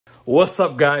What's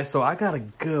up, guys? So I got a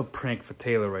good prank for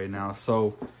Taylor right now.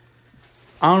 So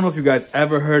I don't know if you guys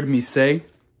ever heard me say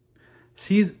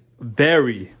she's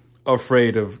very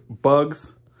afraid of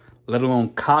bugs, let alone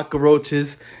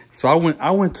cockroaches. So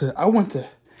I went to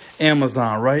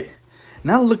Amazon, right?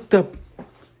 And I looked up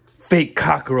fake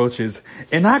cockroaches,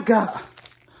 and I got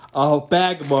a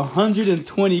bag of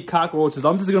 120 cockroaches.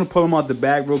 I'm just gonna pull them out the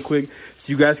bag real quick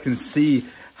so you guys can see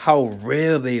how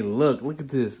rare they look. Look at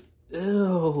this.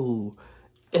 Ew.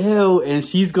 Ew. And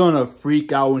she's gonna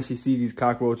freak out when she sees these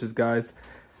cockroaches, guys.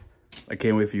 I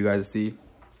can't wait for you guys to see.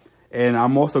 And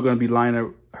I'm also gonna be lying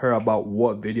to her about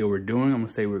what video we're doing. I'm gonna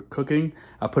say we're cooking.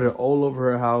 I put it all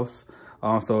over her house.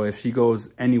 So if she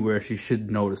goes anywhere, she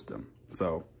should notice them.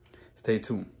 So stay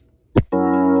tuned.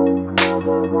 Come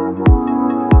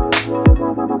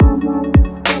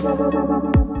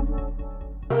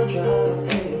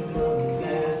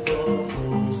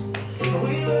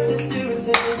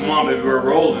on, baby, we're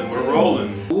rolling. We're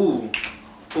rolling. Ooh.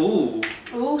 Ooh.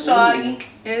 Ooh, shawty.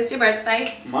 It's your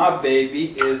birthday. My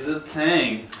baby is a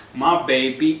tang. My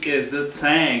baby is a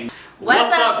tang.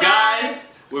 What's up, guys?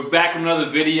 We're back with another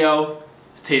video.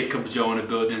 It's Tay's Cup of Joe in the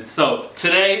building. So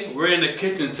today, we're in the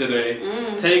kitchen today.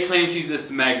 Tay claims she's this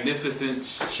magnificent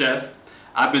chef.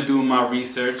 I've been doing my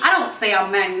research. I don't say I'm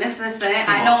magnificent.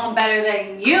 I know I'm better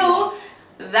than you.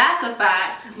 That's a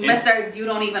fact. Mister, you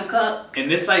don't even cook. And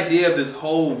this idea of this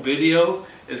whole video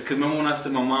is because remember when I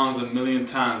said my mom's a million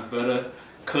times better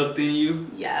cook than you?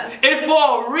 Yes. It's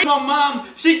for a reason. My mom,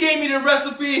 she gave me the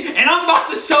recipe, and I'm about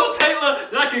to show Taylor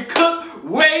that I can cook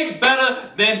way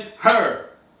better than her.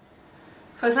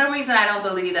 For some reason, I don't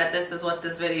believe that this is what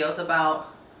this video is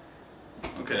about.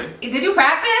 Okay. Did you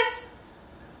practice?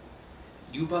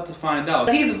 You about to find out.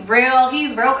 He's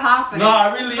real confident. No,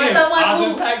 I really am. I've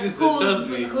been practicing, trust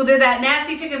me. Who did that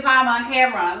nasty chicken parm on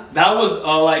camera? That was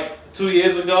like 2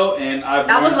 years ago, and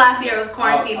That was last year. It was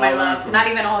quarantine, my love. Not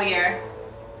even a whole year.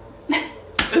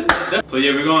 So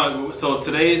yeah, so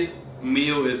today's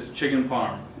meal is chicken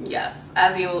parm. Yes,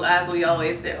 as we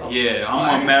always do. Yeah,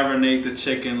 I'm gonna marinate the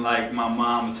chicken like my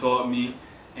mom taught me,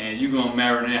 and you gonna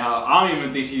marinate how I don't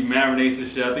even think she marinates the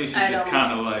shit. I think she just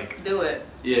kind of like do it.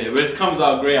 Yeah, but it comes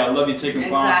out great. I love your chicken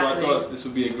parm, so I thought this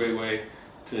would be a great way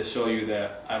to show you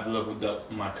that I've leveled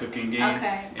up my cooking game.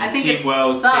 Okay, and I think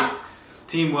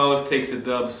Team Wells takes the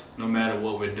dubs no matter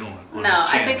what we're doing. No,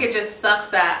 I think it just sucks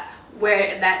that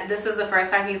this is the first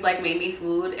time he's like made me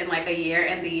food in like a year,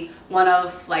 and the one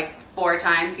of like 4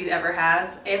 times he ever has,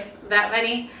 if that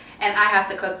many, and I have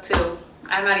to cook too.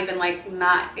 I'm not even like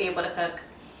not able to cook.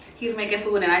 He's making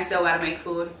food and I still gotta make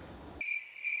food.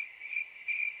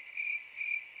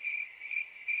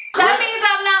 That means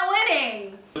I'm not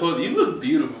winning. You look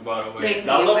beautiful, by the way. Thank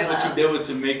you, I love what you did with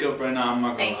your makeup right now. I'm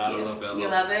not gonna lie, I love that. You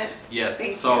love it? Yes.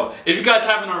 Thank so you. if you guys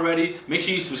haven't already, make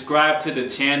sure you subscribe to the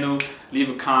channel, leave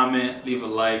a comment, leave a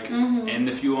like, and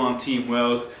if you're on Team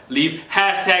Wells, leave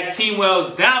hashtag Team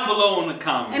Wells down below in the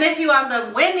comments. And if you're on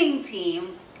the winning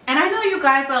team, and I know you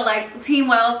guys are like Team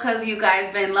Wells because you guys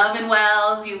been loving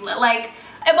Wells, but if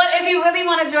you really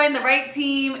want to join the right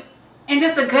team and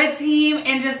just a good team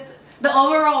and just the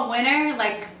overall winner,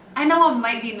 like, I know I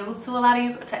might be new to a lot of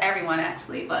you, to everyone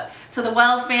actually, but to the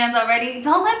Wells fans already,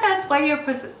 don't let that sway your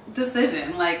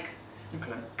decision. Like,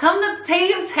 come to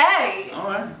Team Tay. All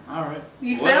right.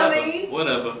 You feel me?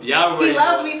 Whatever. Y'all already. He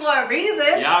loves me for a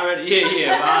reason. Y'all already,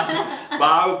 yeah. But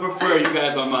I would prefer you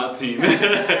guys on my team.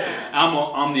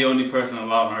 I'm the only person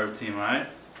allowed on her team, all right?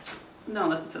 Don't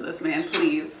listen to this man,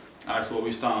 please. All right, so what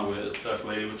we starting with, Chef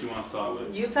Lady? What you want to start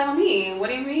with? You tell me.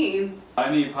 What do you mean? I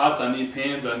need pots. I need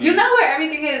pans. You know where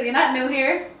everything is. You're not new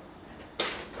here.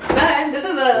 Go ahead. This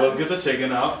is Let's get the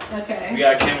chicken out. Okay. We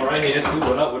got a camera right here too.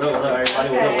 What up? Everybody,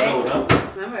 what up?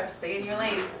 Remember, stay in your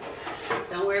lane.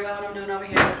 Don't worry about what I'm doing over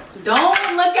here.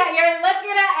 Don't look at, you're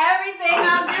looking at everything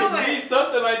I'm doing. I need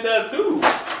something like that too.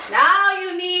 Now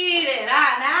you need it.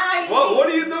 Now you What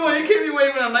are you doing? You can't be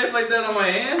waving a knife like that on my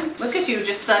hand. Look at you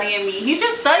just studying me. He's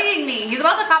just studying me. He's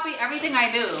about to copy everything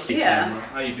I do. Hey, yeah. Camera.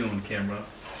 How you doing, camera?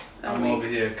 I'm over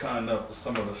here cutting up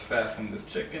some of the fat from this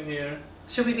chicken here.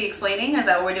 Should we be explaining? Is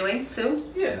that what we're doing too?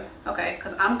 Yeah. Okay,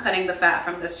 because I'm cutting the fat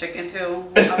from this chicken too.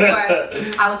 Of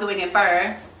course, I was doing it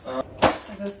first.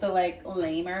 Is this the like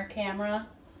lamer camera?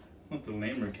 It's not the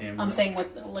lamer camera. I'm saying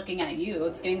with looking at you,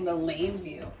 it's getting the lame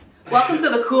view. Welcome to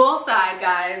the cool side,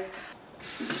 guys.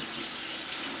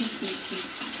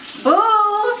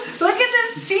 Ooh, look at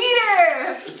this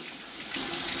cheater!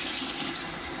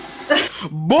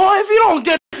 Boy, if you don't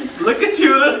get... Look at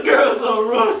you, this girl's a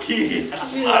rookie.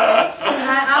 I'm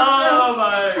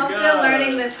still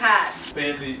learning this hat.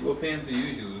 What pans do you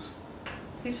use?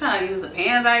 He's trying to use the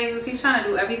pans I use. He's trying to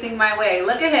do everything my way.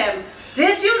 Look at him.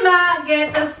 Did you not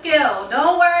get the skill?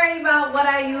 Don't worry about what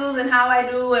I use and how I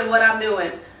do and what I'm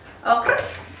doing. Okay.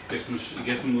 Get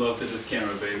some love to this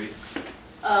camera, baby.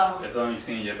 Oh. It's only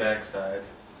seeing your backside.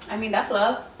 I mean, that's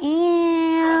love.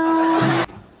 Yeah.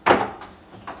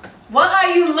 What are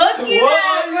you looking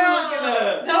at,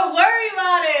 girl? Don't worry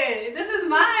about it. This is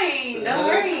mine. Don't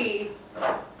worry.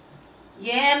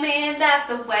 Yeah, man, that's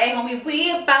the way, homie. We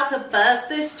about to bust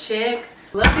this chick.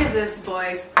 Look at this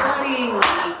boy studying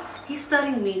me. He's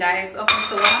studying me, guys. Okay,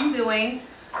 so what I'm doing,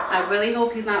 I really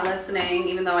hope he's not listening,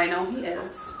 even though I know he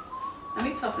is. Let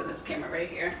me talk to this camera right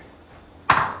here.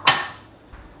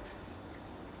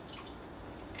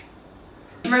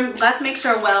 Let's make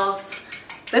sure, Wells,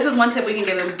 this is one tip we can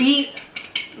give him. Beat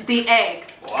the egg.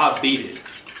 Oh, I beat it.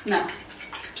 No.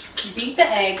 Beat the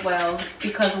egg, Wells,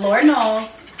 because Lord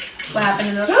knows what happened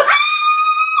in the...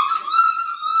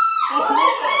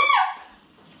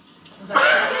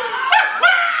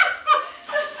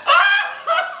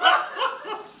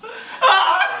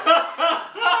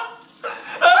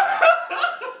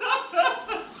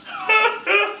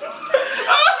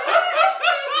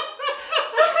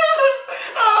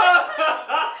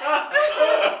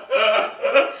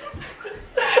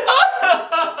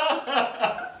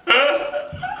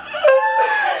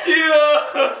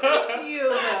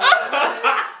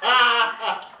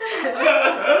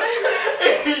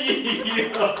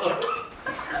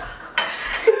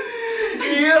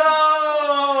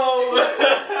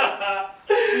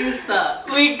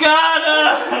 We got her!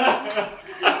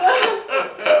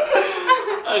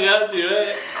 I got you,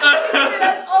 right?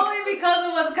 That's only because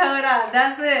of what's coming up.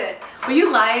 That's it. Were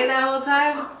you lying that whole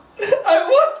time? I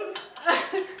was!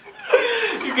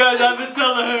 You guys, I've been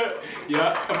telling her,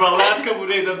 yeah, for the last couple of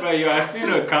days, I'm like, yo, I seen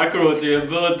a cockroach in the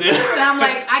building. And I'm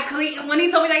like, when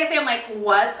he told me that yesterday, I'm like,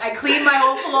 what? I cleaned my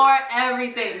whole floor,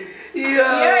 everything.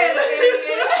 Yeah.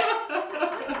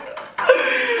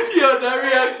 Yo, that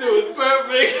reaction was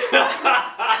perfect.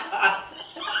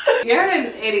 You're an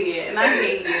idiot, and I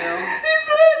hate you.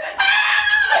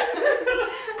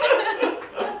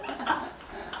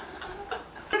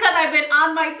 Because I've been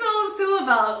on my toes too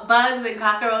about bugs and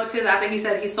cockroaches. After he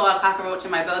said he saw a cockroach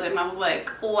in my building, I was like,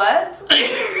 what?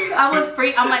 I was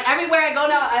free. I'm like, everywhere I go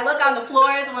now, I look on the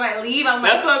floors when I leave. I'm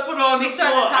like, that's what I put on make the sure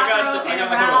floor. the cockroach ain't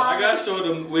around. I gotta show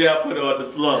them where I put it on the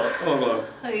floor. Hold on.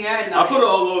 Oh, you're annoying. I put it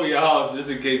all over your house just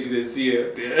in case you didn't see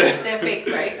it. They're fake,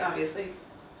 right? Obviously.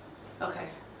 Okay.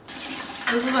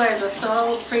 This is where the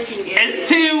so freaking idiot. It's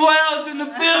Team Wells in the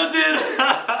building.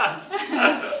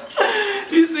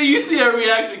 You see her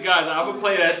reaction, guys. I would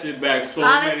play that shit back so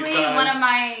many times. Honestly, one of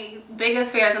my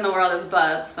biggest fears in the world is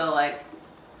bugs. So like,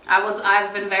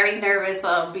 I've been very nervous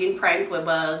of being pranked with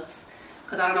bugs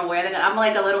because I don't know where they're going. I'm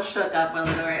like a little shook up a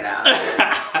little right now.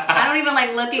 I don't even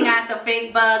like looking at the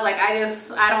fake bug. Like I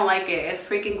don't like it. It's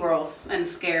freaking gross and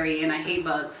scary, and I hate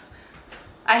bugs.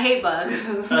 I hate bugs.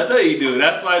 I know you do.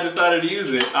 That's why I decided to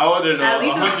use it. I ordered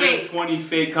 120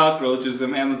 fake cockroaches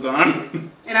from Amazon.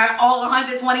 And are all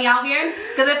 120 out here?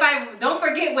 Because if I don't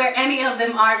forget where any of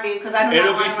them are, babe, because I don't know.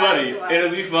 It'll be funny. It'll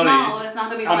be funny. No, it's not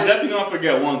gonna be funny. I'm definitely gonna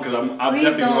forget one because I'm please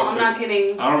definitely don't. gonna I'm not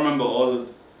kidding. I don't remember all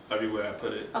of everywhere I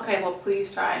put it. Okay, well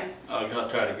please try. I'll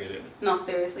try to get it. No,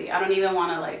 seriously, I don't even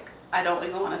want to I don't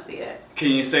even want to see it.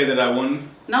 Can you say that I won?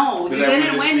 No, you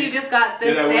didn't win. You just got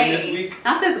this day. Did I win this week?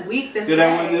 Not this week. This day. Did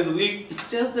I win this week?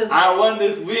 Just this. I won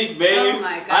this week, babe. Oh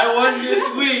my god. I won this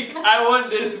week. I won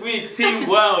this week. Team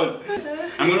Wells.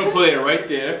 I'm gonna play it right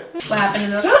there. What happened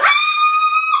in the?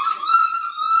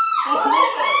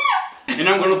 And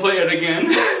I'm gonna play it again.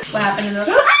 What happened in the?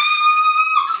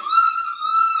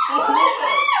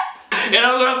 And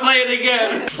I'm gonna play it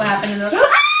again. What happened in the?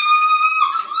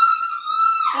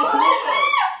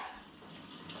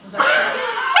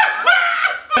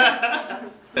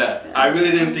 Yeah, I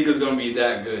really didn't think it was gonna be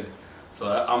that good,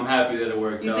 so I'm happy that it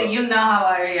worked out. You know how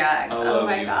I react. Oh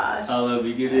my gosh. I love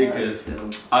you. Get it, cause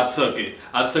I took it.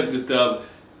 I took this dub.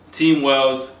 Team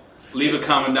Wells. Leave a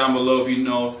comment down below if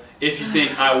you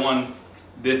think I won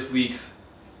this week's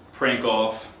prank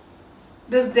off.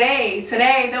 Today,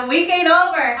 the week ain't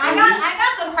over. I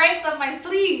got some pranks up my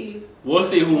sleeve. We'll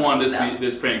see who won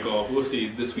this prank off. We'll see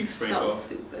this week's prank off. So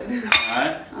stupid.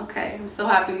 Alright? Okay, I'm so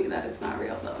happy that it's not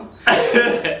real though.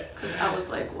 I was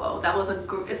like, whoa, that was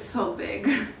it's so big.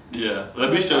 Yeah,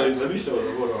 let me show you.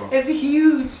 Hold on. It's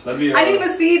huge. I didn't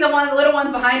even see the little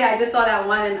ones behind it. I just saw that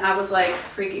one and I was like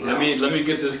freaking out. Let me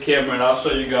get this camera and I'll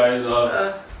show you guys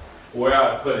where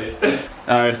I put it.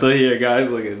 Alright, so here guys,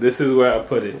 look at this is where I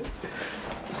put it.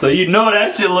 So you know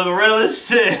that shit look real as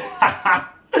shit.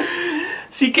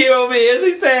 She came over here,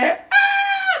 she said,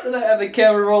 ah, Then I have the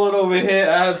camera rolling over here.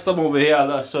 I have some over here.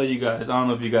 I'll show you guys. I don't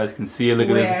know if you guys can see it. Look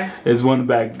at this. There's one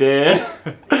back there.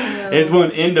 There's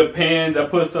one in the pans. I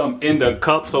put some in the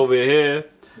cups over here.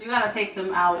 You gotta take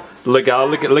them out. Look out!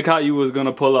 Look how you was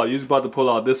gonna pull out. You was about to pull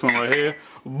out this one right here.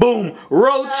 Boom!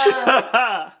 Roach.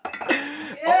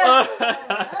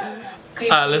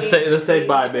 Alright, let's say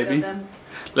bye, baby.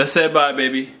 Let's say bye,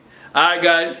 baby. Alright,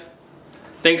 guys.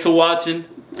 Thanks for watching.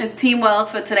 It's Team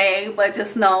Wells for today, but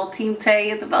just know Team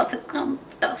Tay is about to come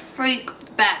the freak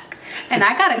back. And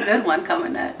I got a good one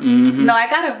coming next. No, I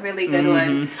got a really good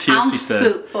one. I'm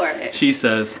suit for it. She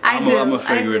says, I'm gonna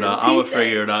figure it out. I'm gonna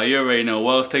figure it out. You already know.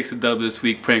 Wells takes a dub this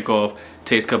week. Prank off.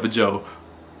 Taste Cup of Joe.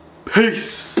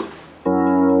 Peace.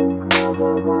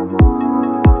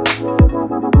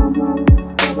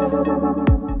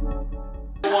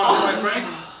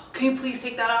 Can you please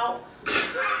take that out?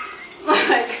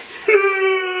 Like